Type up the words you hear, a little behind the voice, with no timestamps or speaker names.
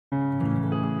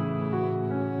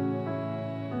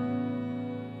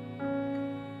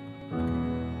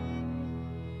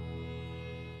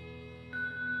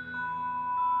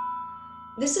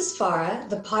This is Farah,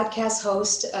 the podcast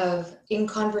host of In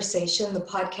Conversation, the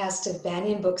podcast of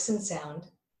Banyen Books and Sound.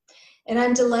 And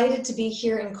I'm delighted to be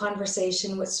here in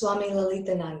conversation with Swami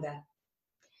Lalitananda.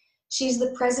 She's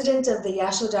the president of the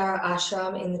Yasodhara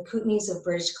Ashram in the Kootenays of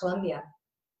British Columbia.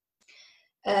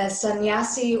 A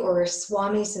sannyasi or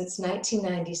Swami since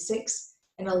 1996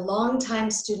 and a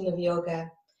longtime student of yoga,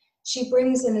 she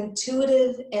brings an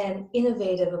intuitive and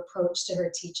innovative approach to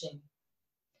her teaching.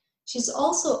 She's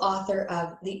also author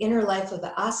of The Inner Life of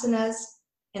the Asanas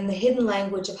and The Hidden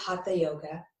Language of Hatha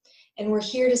Yoga, and we're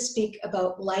here to speak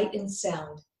about light and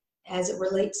sound as it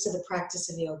relates to the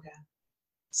practice of yoga.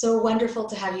 So wonderful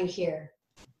to have you here.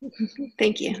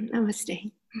 Thank you. Namaste.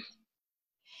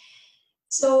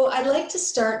 So I'd like to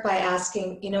start by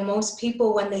asking, most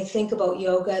people when they think about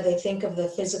yoga, they think of the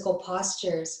physical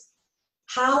postures.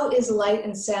 How is light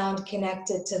and sound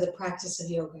connected to the practice of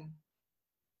yoga?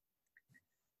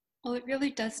 Well, it really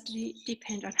does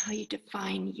depend on how you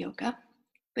define yoga.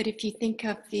 But if you think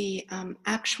of the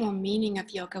actual meaning of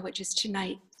yoga, which is to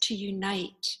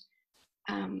unite,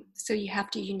 so you have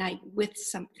to unite with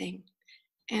something.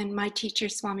 And my teacher,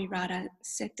 Swami Radha,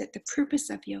 said that the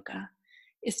purpose of yoga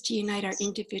is to unite our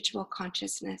individual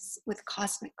consciousness with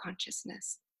cosmic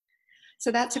consciousness.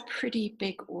 So that's a pretty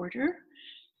big order.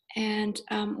 And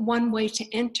one way to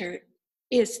enter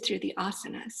is through the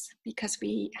asanas, because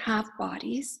we have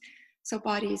bodies. So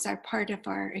bodies are part of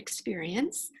our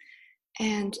experience.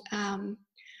 And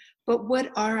but what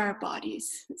are our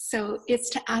bodies? So it's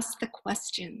to ask the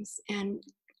questions. And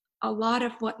a lot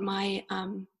of what my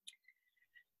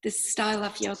this style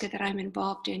of yoga that I'm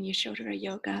involved in, Yasodhara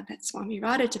yoga, that Swami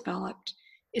Radha developed,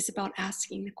 is about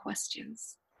asking the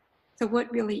questions. So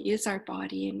what really is our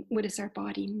body, and what is our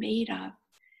body made of?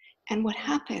 And what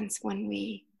happens when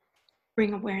we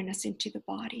bring awareness into the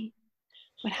body?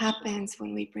 What happens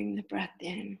when we bring the breath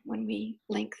in, when we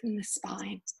lengthen the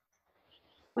spine,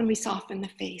 when we soften the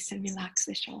face and relax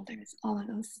the shoulders, all of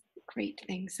those great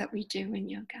things that we do in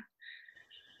yoga.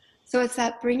 So it's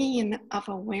that bringing in of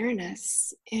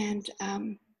awareness. And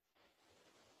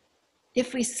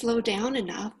if we slow down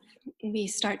enough, we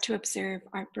start to observe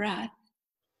our breath.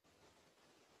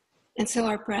 And so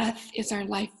our breath is our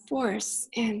life force,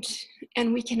 and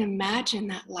we can imagine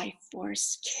that life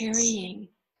force carrying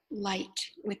light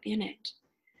within it.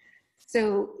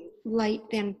 So light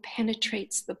then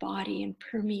penetrates the body and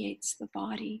permeates the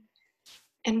body.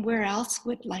 And where else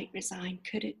would light reside?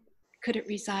 Could it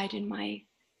reside in my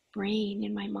brain,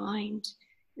 in my mind,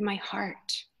 in my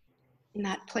heart, in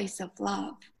that place of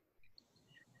love?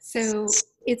 So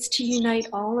it's to unite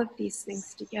all of these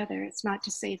things together. It's not to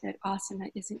say that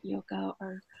asana isn't yoga,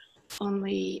 or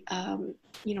only,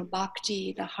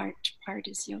 bhakti, the heart part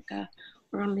is yoga,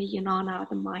 or only jnana,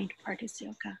 the mind part is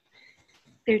yoga.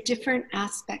 There are different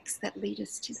aspects that lead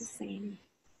us to the same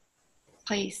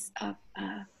place of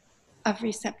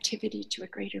receptivity to a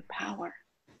greater power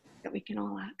that we can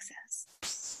all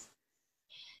access.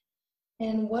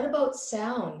 And what about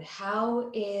sound? How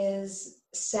is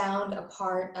sound a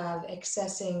part of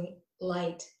accessing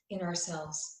light in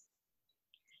ourselves?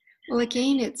 Well,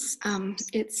 again,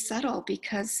 it's subtle,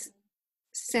 because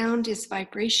sound is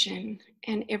vibration,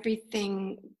 and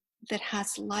everything that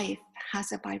has life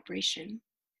has a vibration.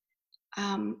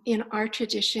 In our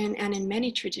tradition and in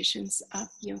many traditions of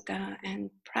yoga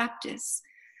and practice,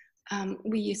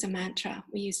 we use a mantra.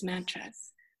 We use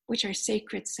mantras, which are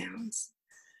sacred sounds.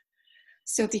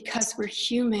 So because we're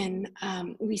human,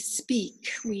 we speak,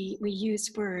 we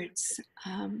use words,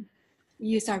 we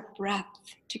use our breath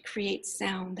to create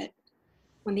sound that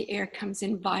when the air comes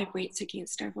in vibrates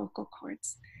against our vocal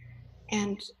cords.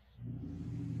 And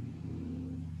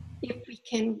if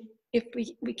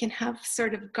we can have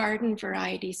sort of garden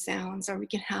variety sounds, or we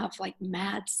can have like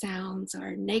mad sounds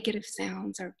or negative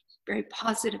sounds or very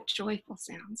positive, joyful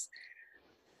sounds.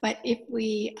 But if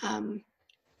we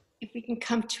can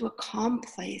come to a calm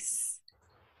place,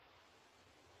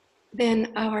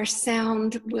 then our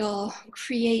sound will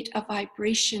create a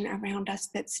vibration around us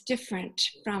that's different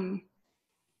from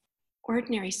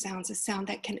ordinary sounds, a sound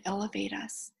that can elevate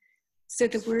us. So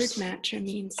the word mantra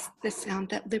means the sound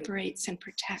that liberates and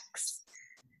protects.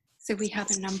 So we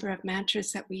have a number of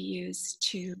mantras that we use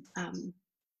to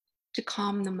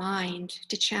calm the mind,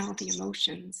 to channel the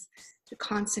emotions, to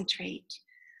concentrate,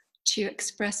 to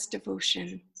express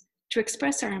devotion, to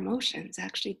express our emotions,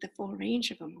 actually the full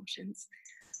range of emotions,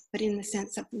 but in the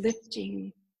sense of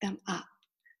lifting them up.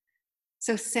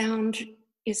 So sound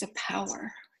is a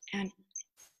power, and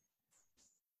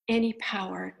any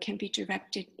power can be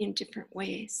directed in different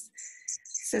ways.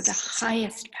 So the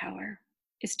highest power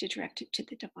is to direct it to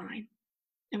the divine,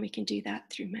 and we can do that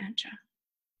through mantra.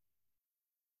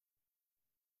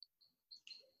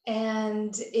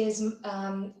 And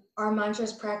are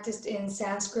mantras practiced in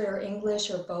Sanskrit or English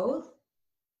or both?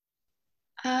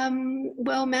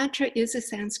 Well, mantra is a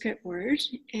Sanskrit word,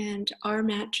 and our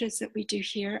mantras that we do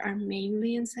here are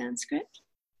mainly in Sanskrit.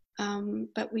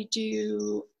 But we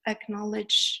do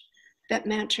acknowledge that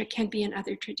mantra can be in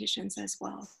other traditions as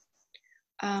well.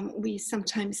 We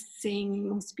sometimes sing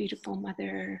Most Beautiful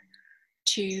Mother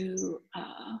to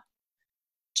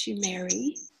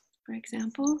Mary, for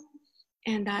example,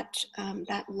 and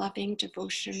that loving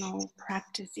devotional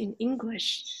practice in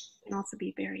English can also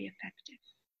be very effective.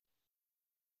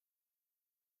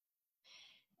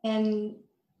 And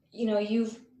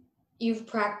you've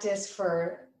practiced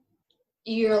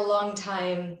you're a long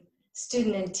time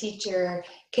student and teacher.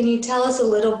 Can you tell us a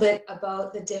little bit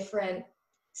about the different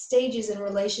stages and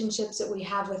relationships that we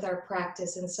have with our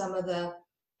practice and some of the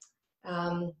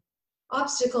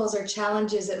obstacles or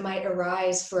challenges that might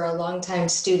arise for a long-time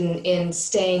student in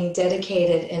staying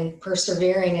dedicated and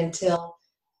persevering until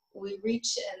we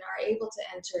reach and are able to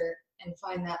enter and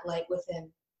find that light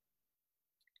within?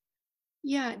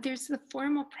 Yeah, there's the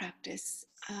formal practice,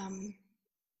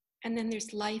 and then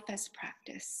there's life as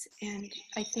practice. And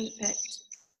I think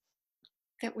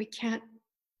that we can't,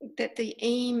 that the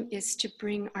aim is to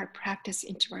bring our practice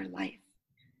into our life,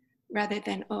 rather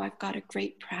than, oh, I've got a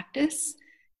great practice,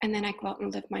 and then I go out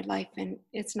and live my life and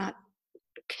it's not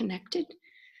connected.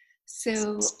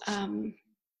 So, so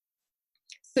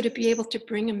to be able to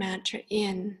bring a mantra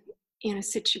in a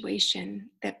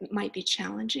situation that might be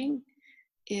challenging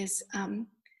is,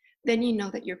 then you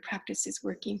know that your practice is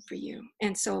working for you.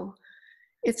 And so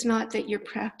it's not that your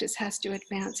practice has to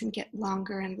advance and get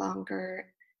longer and longer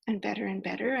and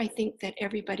better. I think that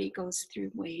everybody goes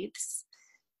through waves.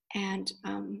 And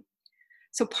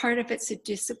so part of it's a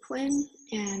discipline,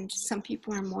 and some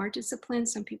people are more disciplined,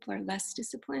 some people are less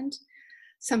disciplined.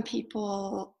 Some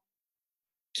people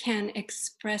can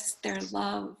express their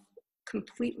love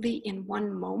completely in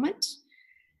one moment,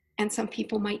 and some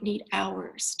people might need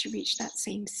hours to reach that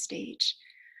same stage.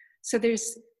 So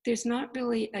there's not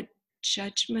really a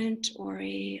judgment or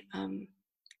a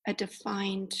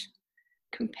defined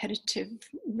competitive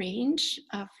range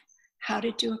of how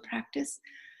to do a practice.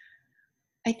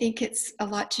 I think it's a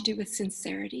lot to do with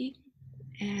sincerity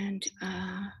and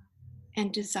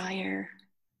desire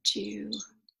to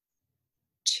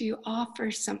offer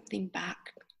something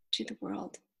back to the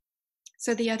world.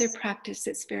 So the other practice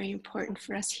that's very important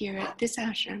for us here at this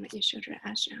ashram, at Yasodhara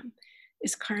Ashram,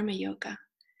 is karma yoga,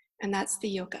 and that's the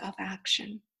yoga of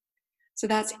action. So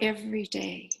that's every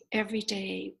day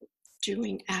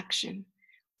doing action.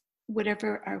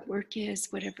 Whatever our work is,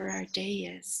 whatever our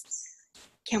day is,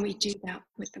 can we do that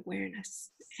with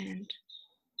awareness? And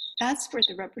that's where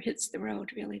the rubber hits the road,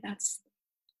 really.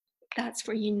 That's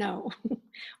where you know,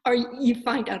 or you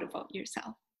find out about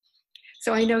yourself.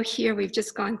 So I know here we've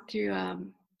just gone through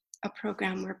a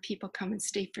program where people come and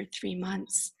stay for 3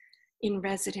 months in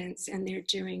residence, and they're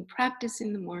doing practice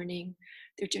in the morning.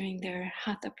 They're doing their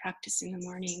hatha practice in the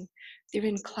morning. They're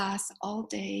in class all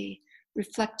day,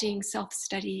 reflecting,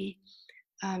 self-study,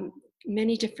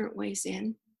 many different ways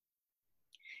in.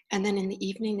 And then in the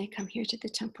evening, they come here to the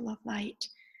Temple of Light,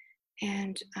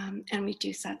 and we do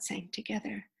satsang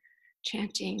together,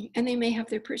 chanting. And they may have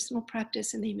their personal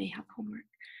practice, and they may have homework.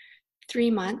 3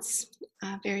 months,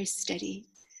 very steady.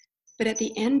 But at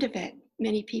the end of it,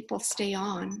 many people stay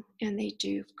on and they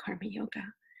do karma yoga.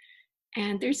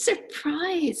 And they're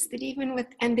surprised that even with,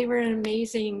 and they were an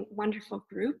amazing, wonderful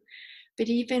group, but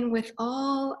even with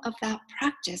all of that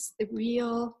practice, the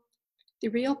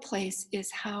real place is,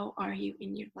 how are you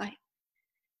in your life?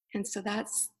 And so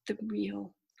that's the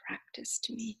real practice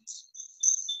to me.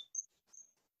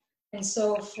 And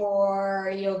so for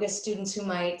yoga students who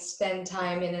might spend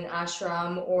time in an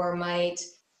ashram or might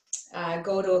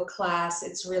go to a class,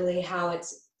 it's really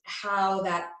how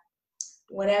that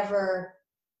whatever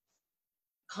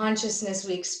consciousness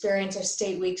we experience or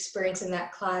state we experience in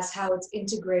that class, how it's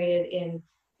integrated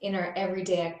in our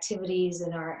everyday activities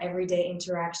and our everyday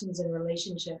interactions and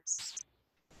relationships.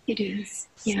 It is.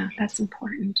 Yeah, that's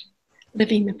important.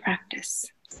 Living the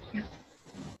practice. Yeah.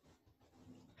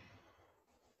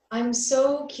 I'm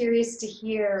so curious to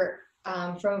hear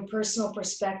from a personal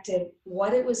perspective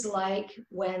what it was like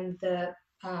when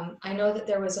I know that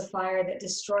there was a fire that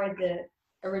destroyed the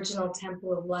original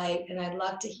Temple of Light, and I'd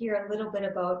love to hear a little bit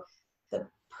about the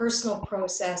personal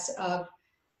process of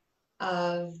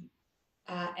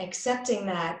accepting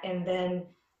that and then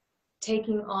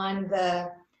taking on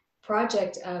the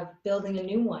project of building a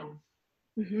new one.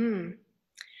 Mm-hmm.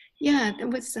 Yeah, it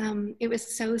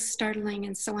was so startling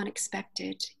and so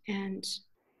unexpected. And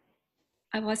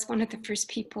I was one of the first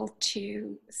people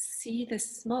to see the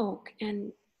smoke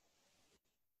and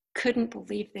couldn't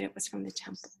believe that it was from the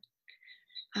temple.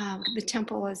 The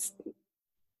temple is,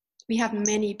 we have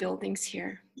many buildings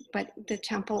here, but the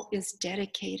temple is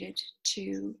dedicated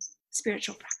to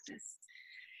spiritual practice.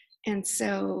 And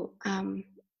so,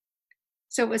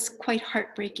 so it was quite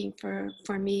heartbreaking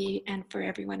for me and for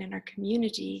everyone in our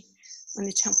community when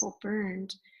the temple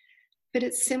burned. But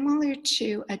it's similar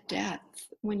to a death.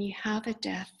 When you have a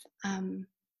death,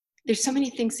 there's so many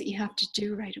things that you have to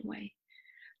do right away.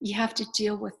 You have to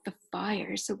deal with the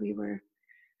fire. So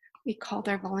we called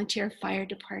our volunteer fire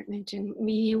department, and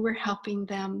we were helping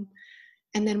them.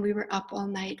 And then we were up all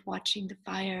night watching the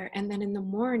fire. And then in the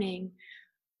morning,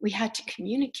 we had to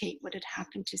communicate what had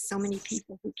happened to so many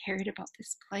people who cared about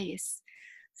this place.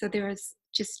 So there was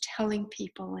just telling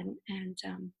people and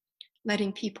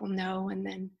letting people know, and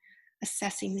then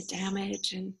assessing the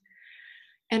damage.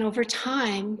 And over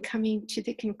time, coming to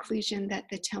the conclusion that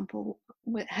the temple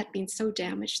had been so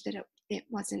damaged that it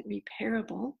wasn't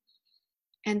repairable.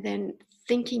 And then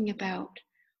thinking about,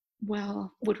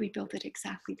 well, would we build it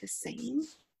exactly the same,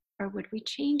 or would we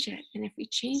change it? And if we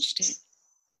changed it,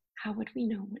 how would we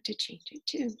know what to change it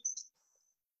to?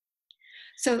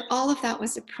 So all of that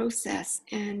was a process.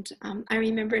 And I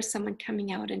remember someone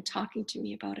coming out and talking to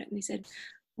me about it. And they said,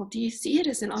 well, do you see it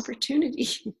as an opportunity?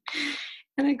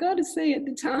 And I got to say at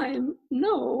the time,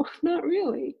 no, not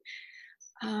really.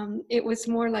 It was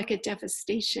more like a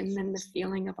devastation than the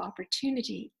feeling of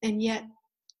opportunity. And yet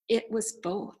it was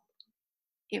both.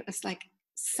 It was like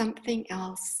something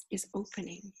else is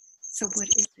opening. So what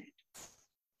is it?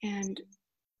 And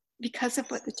because of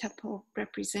what the temple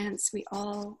represents, we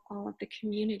all of the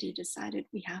community decided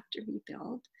we have to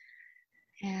rebuild.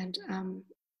 And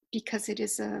because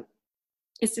it's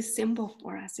a symbol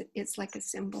for us. It's like a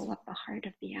symbol of the heart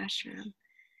of the ashram.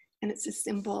 And it's a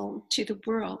symbol to the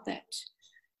world that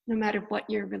no matter what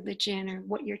your religion or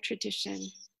what your tradition,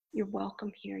 you're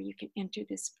welcome here. You can enter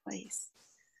this place.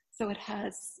 So it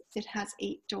has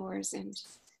 8 doors, and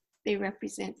they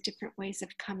represent different ways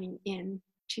of coming in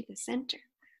to the center.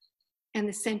 And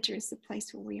the center is the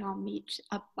place where we all meet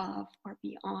above or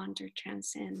beyond or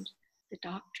transcend the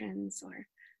doctrines or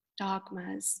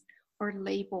dogmas or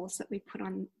labels that we put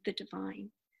on the divine,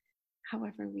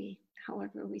 however we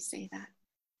say that.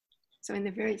 So in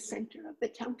the very center of the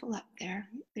temple up there,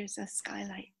 there's a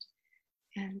skylight,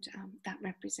 and that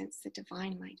represents the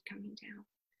divine light coming down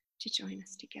to join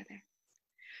us together.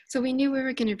 So we knew we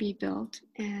were going to rebuild,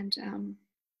 and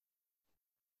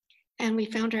we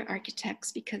found our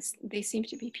architects because they seemed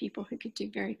to be people who could do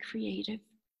very creative,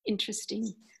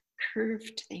 interesting,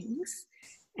 curved things.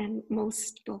 And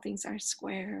most buildings are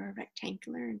square or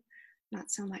rectangular, and not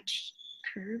so much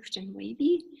curved and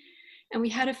wavy. And we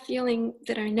had a feeling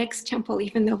that our next temple,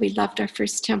 even though we loved our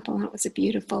first temple and it was a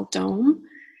beautiful dome,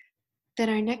 that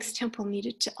our next temple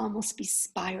needed to almost be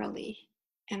spirally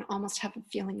and almost have a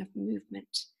feeling of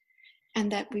movement.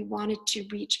 And that we wanted to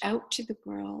reach out to the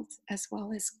world as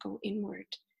well as go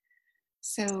inward.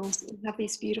 So we have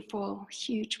these beautiful,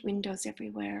 huge windows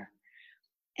everywhere.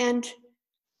 And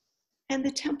the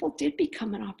temple did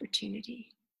become an opportunity.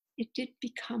 It did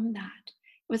become that.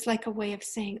 It was like a way of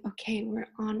saying, okay, we're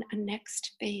on a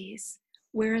next phase.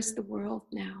 Where is the world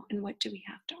now, and what do we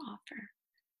have to offer?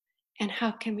 And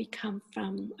how can we come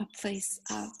from a place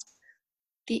of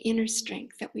the inner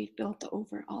strength that we've built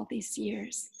over all these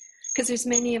years? Because there's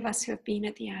many of us who have been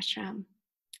at the ashram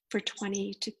for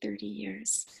 20 to 30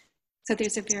 years. So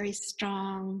there's a very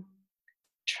strong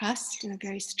trust and a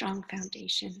very strong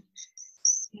foundation.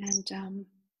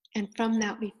 And from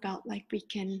that, we felt like we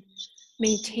can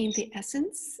maintain the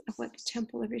essence of what the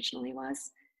temple originally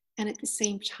was, and at the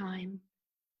same time,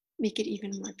 make it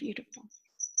even more beautiful.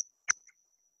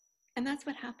 And that's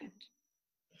what happened.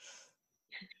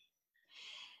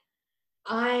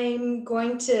 I'm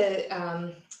going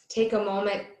to take a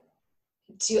moment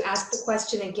to ask the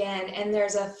question again. And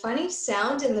there's a funny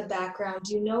sound in the background.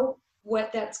 Do you know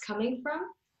what that's coming from?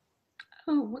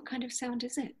 Oh, what kind of sound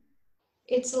is it?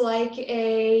 It's like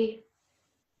a,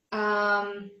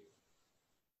 I'm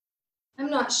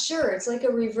not sure. It's like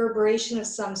a reverberation of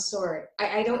some sort.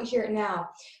 I don't hear it now.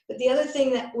 But the other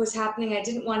thing that was happening, I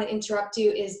didn't want to interrupt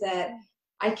you, is that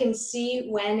I can see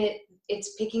when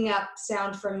it's picking up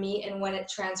sound from me and when it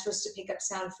transfers to pick up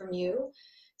sound from you.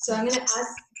 So I'm going to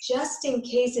ask, just in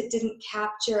case it didn't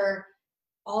capture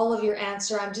all of your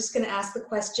answer, I'm just going to ask the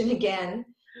question again.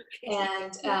 Okay.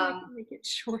 And make it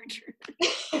shorter.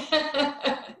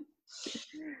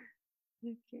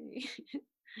 Okay.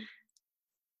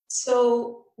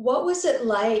 So what was it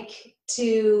like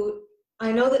to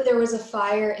I know that there was a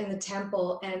fire in the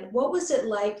temple, and what was it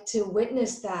like to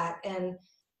witness that? And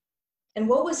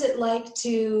what was it like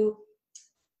to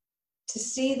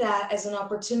see that as an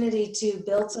opportunity to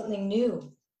build something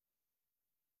new?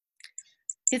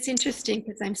 It's interesting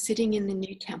because I'm sitting in the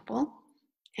new temple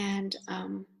and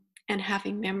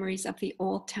having memories of the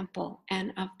old temple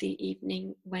and of the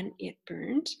evening when it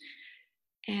burned.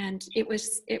 And it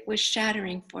was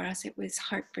shattering for us. It was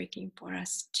heartbreaking for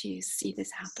us to see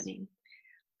this happening.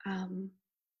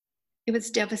 It was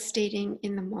devastating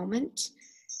in the moment,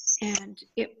 and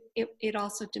it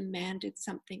also demanded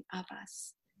something of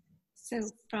us. So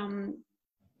from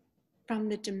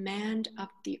the demand of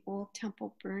the old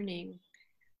temple burning,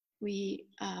 we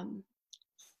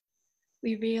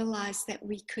realized that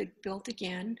we could build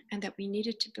again, and that we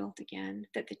needed to build again,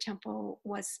 that the temple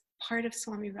was part of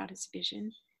Swami Radha's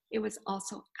vision. It was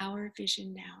also our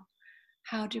vision now.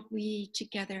 How did we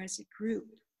together as a group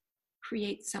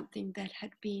create something that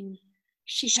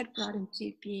she had brought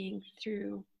into being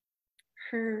through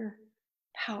her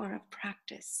power of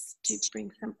practice, to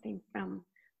bring something from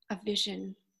a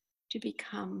vision to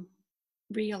become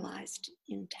realized,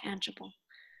 intangible.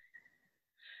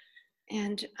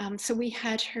 And so we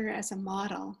had her as a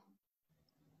model.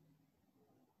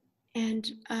 And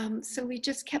so we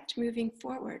just kept moving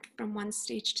forward from one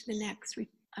stage to the next.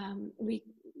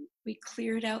 We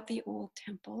cleared out the old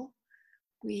temple.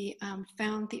 We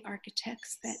found the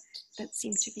architects that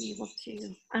seemed to be able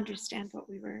to understand what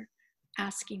we were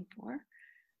asking for.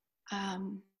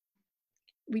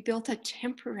 We built a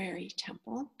temporary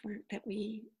temple that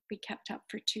we kept up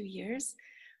for 2 years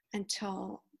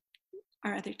until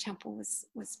our other temple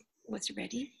was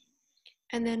ready.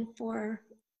 And then for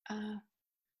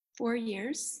 4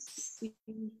 years,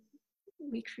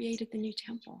 we created the new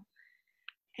temple.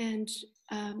 And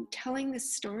telling the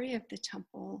story of the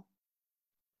temple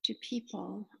to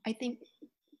people, I think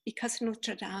because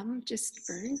Notre Dame just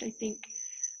burned, I think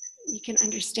you can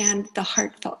understand the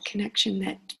heartfelt connection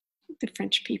that the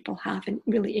French people have, and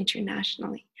really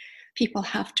internationally, people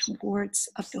have towards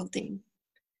a building.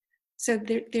 So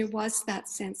there was that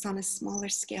sense on a smaller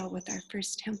scale with our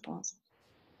first temple.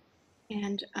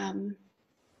 And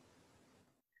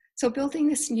so building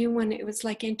this new one, it was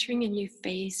like entering a new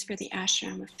phase for the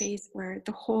ashram, a phase where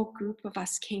the whole group of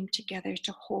us came together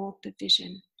to hold the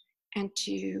vision and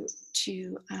to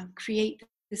create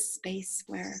this space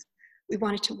where we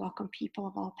wanted to welcome people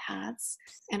of all paths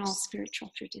and all spiritual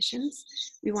traditions.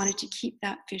 We wanted to keep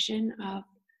that vision of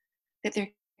that there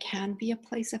can be a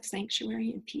place of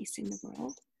sanctuary and peace in the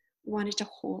world. We wanted to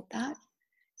hold that.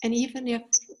 And even if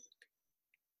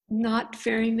not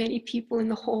very many people in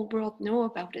the whole world know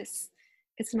about us,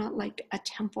 it's not like a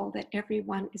temple that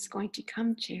everyone is going to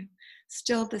come to.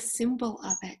 Still, the symbol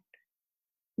of it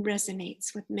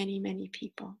resonates with many, many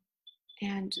people.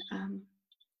 And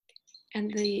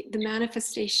the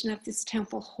manifestation of this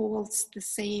temple holds the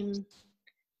same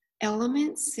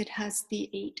elements. It has the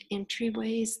 8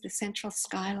 entryways, the central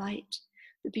skylight,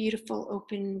 the beautiful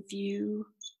open view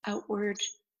outward,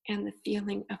 and the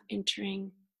feeling of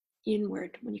entering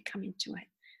inward when you come into it.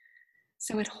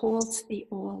 So it holds the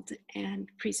old and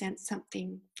presents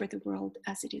something for the world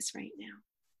as it is right now.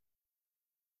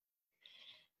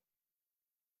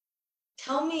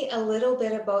 Tell me a little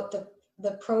bit about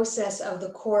the process of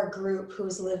the core group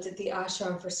who's lived at the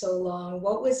ashram for so long.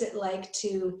 What was it like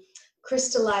to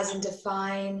crystallize and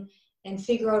define and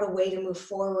figure out a way to move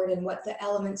forward, and what the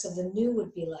elements of the new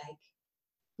would be like?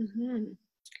 Mm-hmm.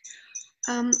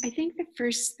 I think the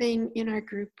first thing in our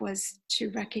group was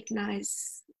to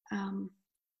recognize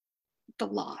the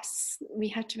loss. We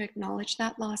had to acknowledge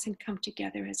that loss and come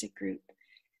together as a group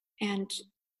and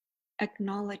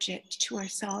acknowledge it to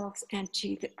ourselves and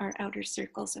to our outer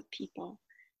circles of people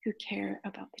who care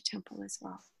about the temple as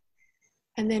well.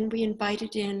 And then we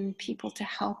invited in people to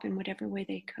help in whatever way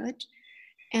they could.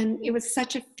 And it was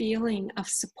such a feeling of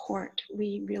support.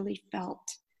 We really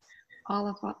felt all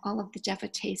of the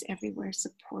devotees everywhere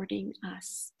supporting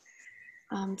us.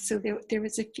 So there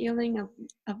was a feeling of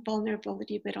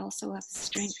vulnerability, but also of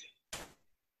strength.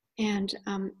 And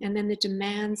then the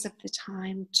demands of the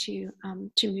time to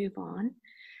move on.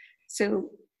 So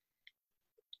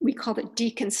we called it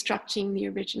deconstructing the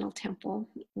original temple.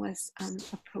 Was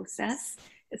a process.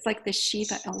 It's like the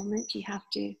Shiva element. You have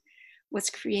to, what's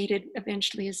created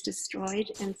eventually is destroyed.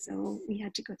 And so we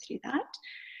had to go through that,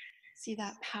 see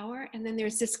that power. And then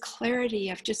there's this clarity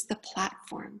of just the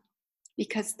platform,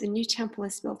 because the new temple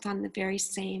is built on the very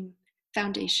same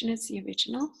foundation as the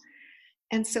original.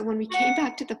 And so when we came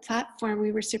back to the platform,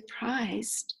 we were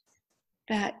surprised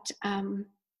that,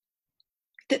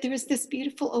 that there was this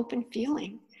beautiful open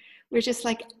feeling. We're just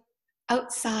like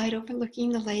outside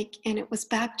overlooking the lake, and it was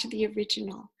back to the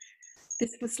original.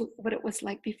 This was what it was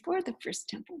like before the first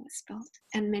temple was built,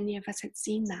 and many of us had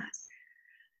seen that.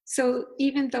 So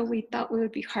even though we thought we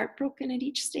would be heartbroken at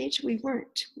each stage, we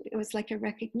weren't. It was like a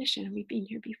recognition, we'd been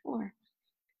here before.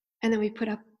 And then we put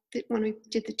up, when we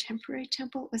did the temporary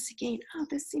temple, it was again, oh,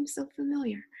 this seems so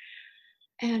familiar.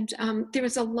 And there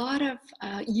was a lot of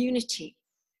unity.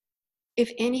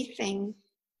 If anything,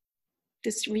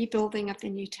 this rebuilding of the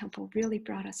new temple really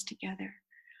brought us together.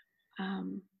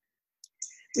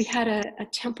 We had a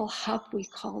temple hub, we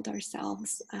called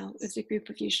ourselves. It was a group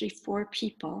of usually 4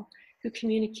 people who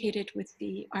communicated with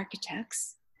the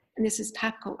architects. And this is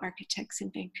Papco Architects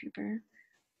in Vancouver.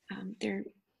 They're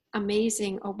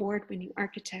amazing award-winning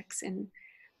architects, and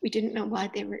we didn't know why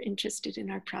they were interested in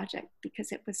our project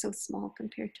because it was so small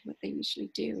compared to what they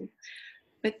usually do.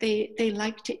 But they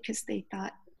liked it because they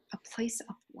thought a place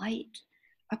of light,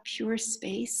 a pure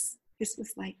space, this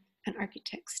was like an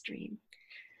architect's dream.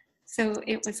 So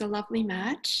it was a lovely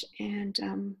match, and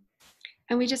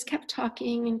we just kept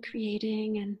talking and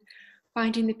creating and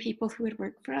finding the people who would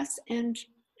work for us, and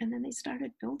then they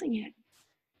started building it.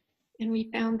 And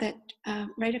we found that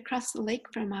right across the lake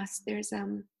from us, there's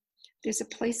a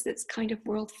place that's kind of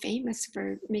world famous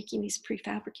for making these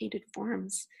prefabricated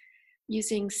forms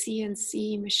using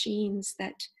CNC machines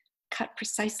that cut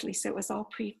precisely. So it was all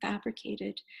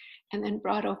prefabricated and then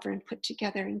brought over and put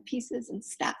together in pieces and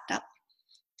stacked up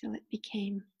till it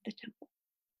became the temple.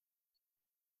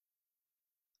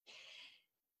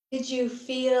 Did you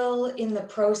feel in the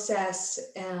process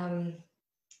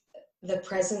the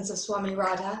presence of Swami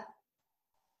Radha?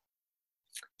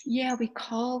 Yeah, we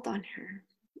called on her.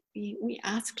 We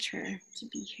asked her to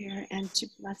be here and to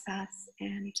bless us.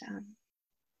 And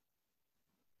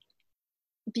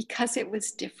because it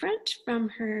was different from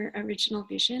her original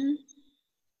vision,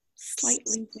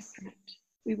 slightly different,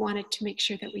 we wanted to make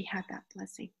sure that we had that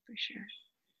blessing for sure.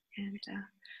 And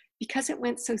because it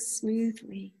went so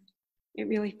smoothly, it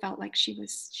really felt like she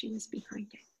was behind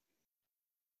it.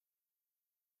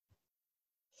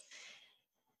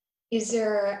 Is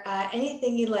there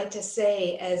anything you'd like to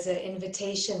say as an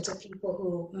invitation to people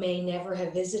who may never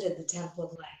have visited the Temple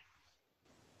of Light?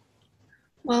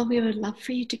 Well, we would love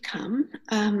for you to come.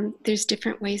 There's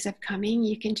different ways of coming.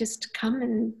 You can just come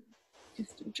and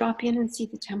just drop in and see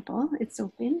the temple. It's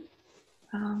open.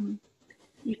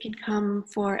 You can come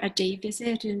for a day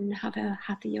visit and have a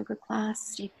hatha yoga class,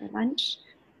 stay for lunch,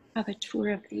 have a tour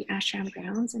of the ashram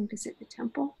grounds and visit the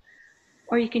temple.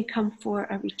 Or you can come for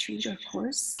a retreat or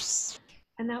course.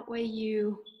 And that way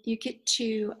you get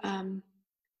to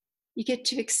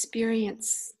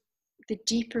experience the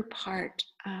deeper part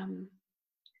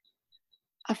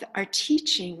of our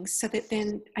teachings, so that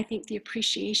then I think the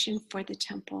appreciation for the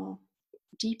temple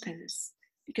deepens,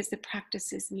 because the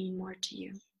practices mean more to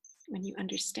you when you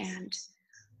understand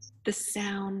the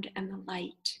sound and the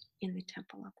light in the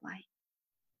Temple of Light.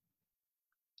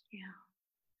 Yeah.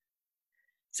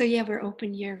 So yeah, we're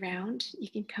open year round. You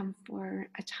can come for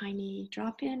a tiny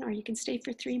drop-in, or you can stay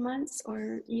for 3 months,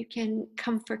 or you can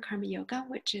come for Karma Yoga,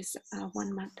 which is a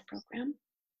 1-month program.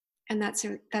 And that's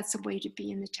a way to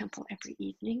be in the temple every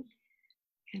evening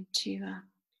and to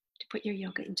put your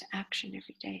yoga into action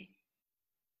every day.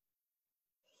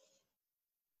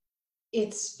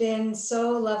 It's been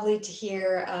so lovely to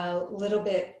hear a little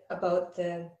bit about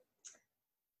the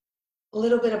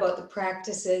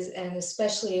practices, and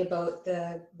especially about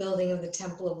the building of the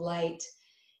Temple of Light,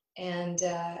 and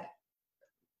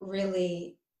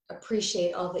really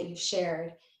appreciate all that you've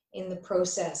shared in the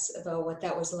process about what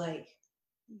that was like.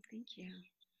 Thank you.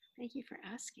 Thank you for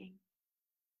asking.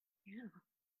 Yeah.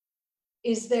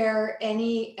 Is there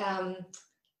any,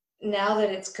 now that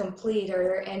it's complete, are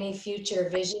there any future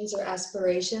visions or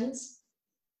aspirations?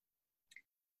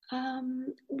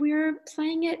 We're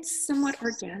playing it somewhat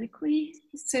organically.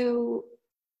 So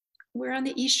we're on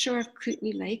the east shore of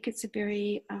Kootenay Lake. It's a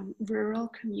very rural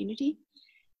community.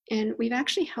 And we've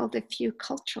actually held a few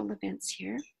cultural events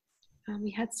here.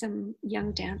 We had some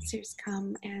young dancers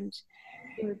come, and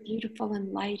they were beautiful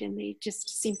and light, and they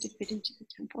just seemed to fit into the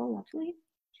temple lovely.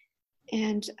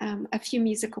 And a few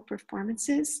musical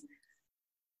performances.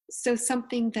 So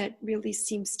something that really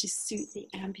seems to suit the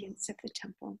ambience of the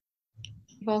temple.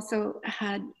 We've also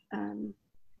had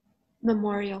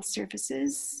memorial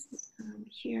services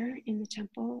here in the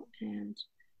temple. And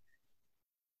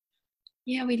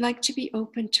yeah, we'd like to be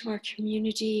open to our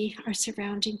community, our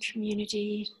surrounding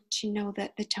community, to know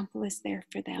that the temple is there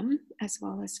for them, as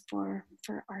well as for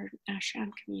our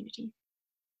ashram community.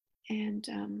 And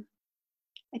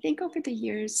I think over the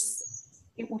years,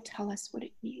 it will tell us what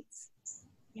it needs.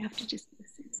 You have to just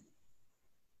listen.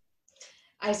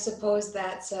 I suppose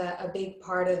that's a big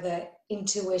part of the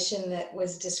intuition that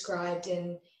was described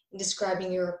in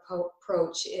describing your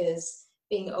approach, is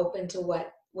being open to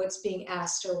what's being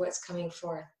asked or what's coming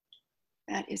forth.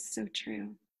 That is so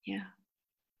true. Yeah.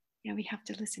 Yeah, we have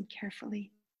to listen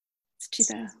carefully. It's to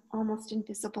the almost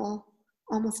invisible,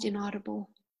 almost inaudible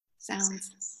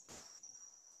sounds.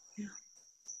 Yeah.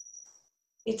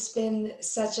 It's been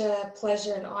such a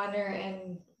pleasure and honor,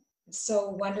 and so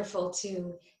wonderful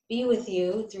to be with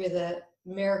you through the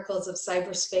miracles of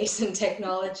cyberspace and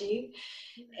technology.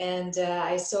 And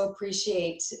I so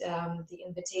appreciate the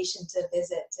invitation to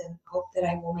visit, and hope that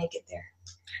I will make it there.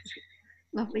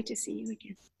 Lovely to see you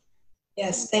again.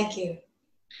 Yes, thank you.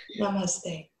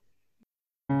 Namaste.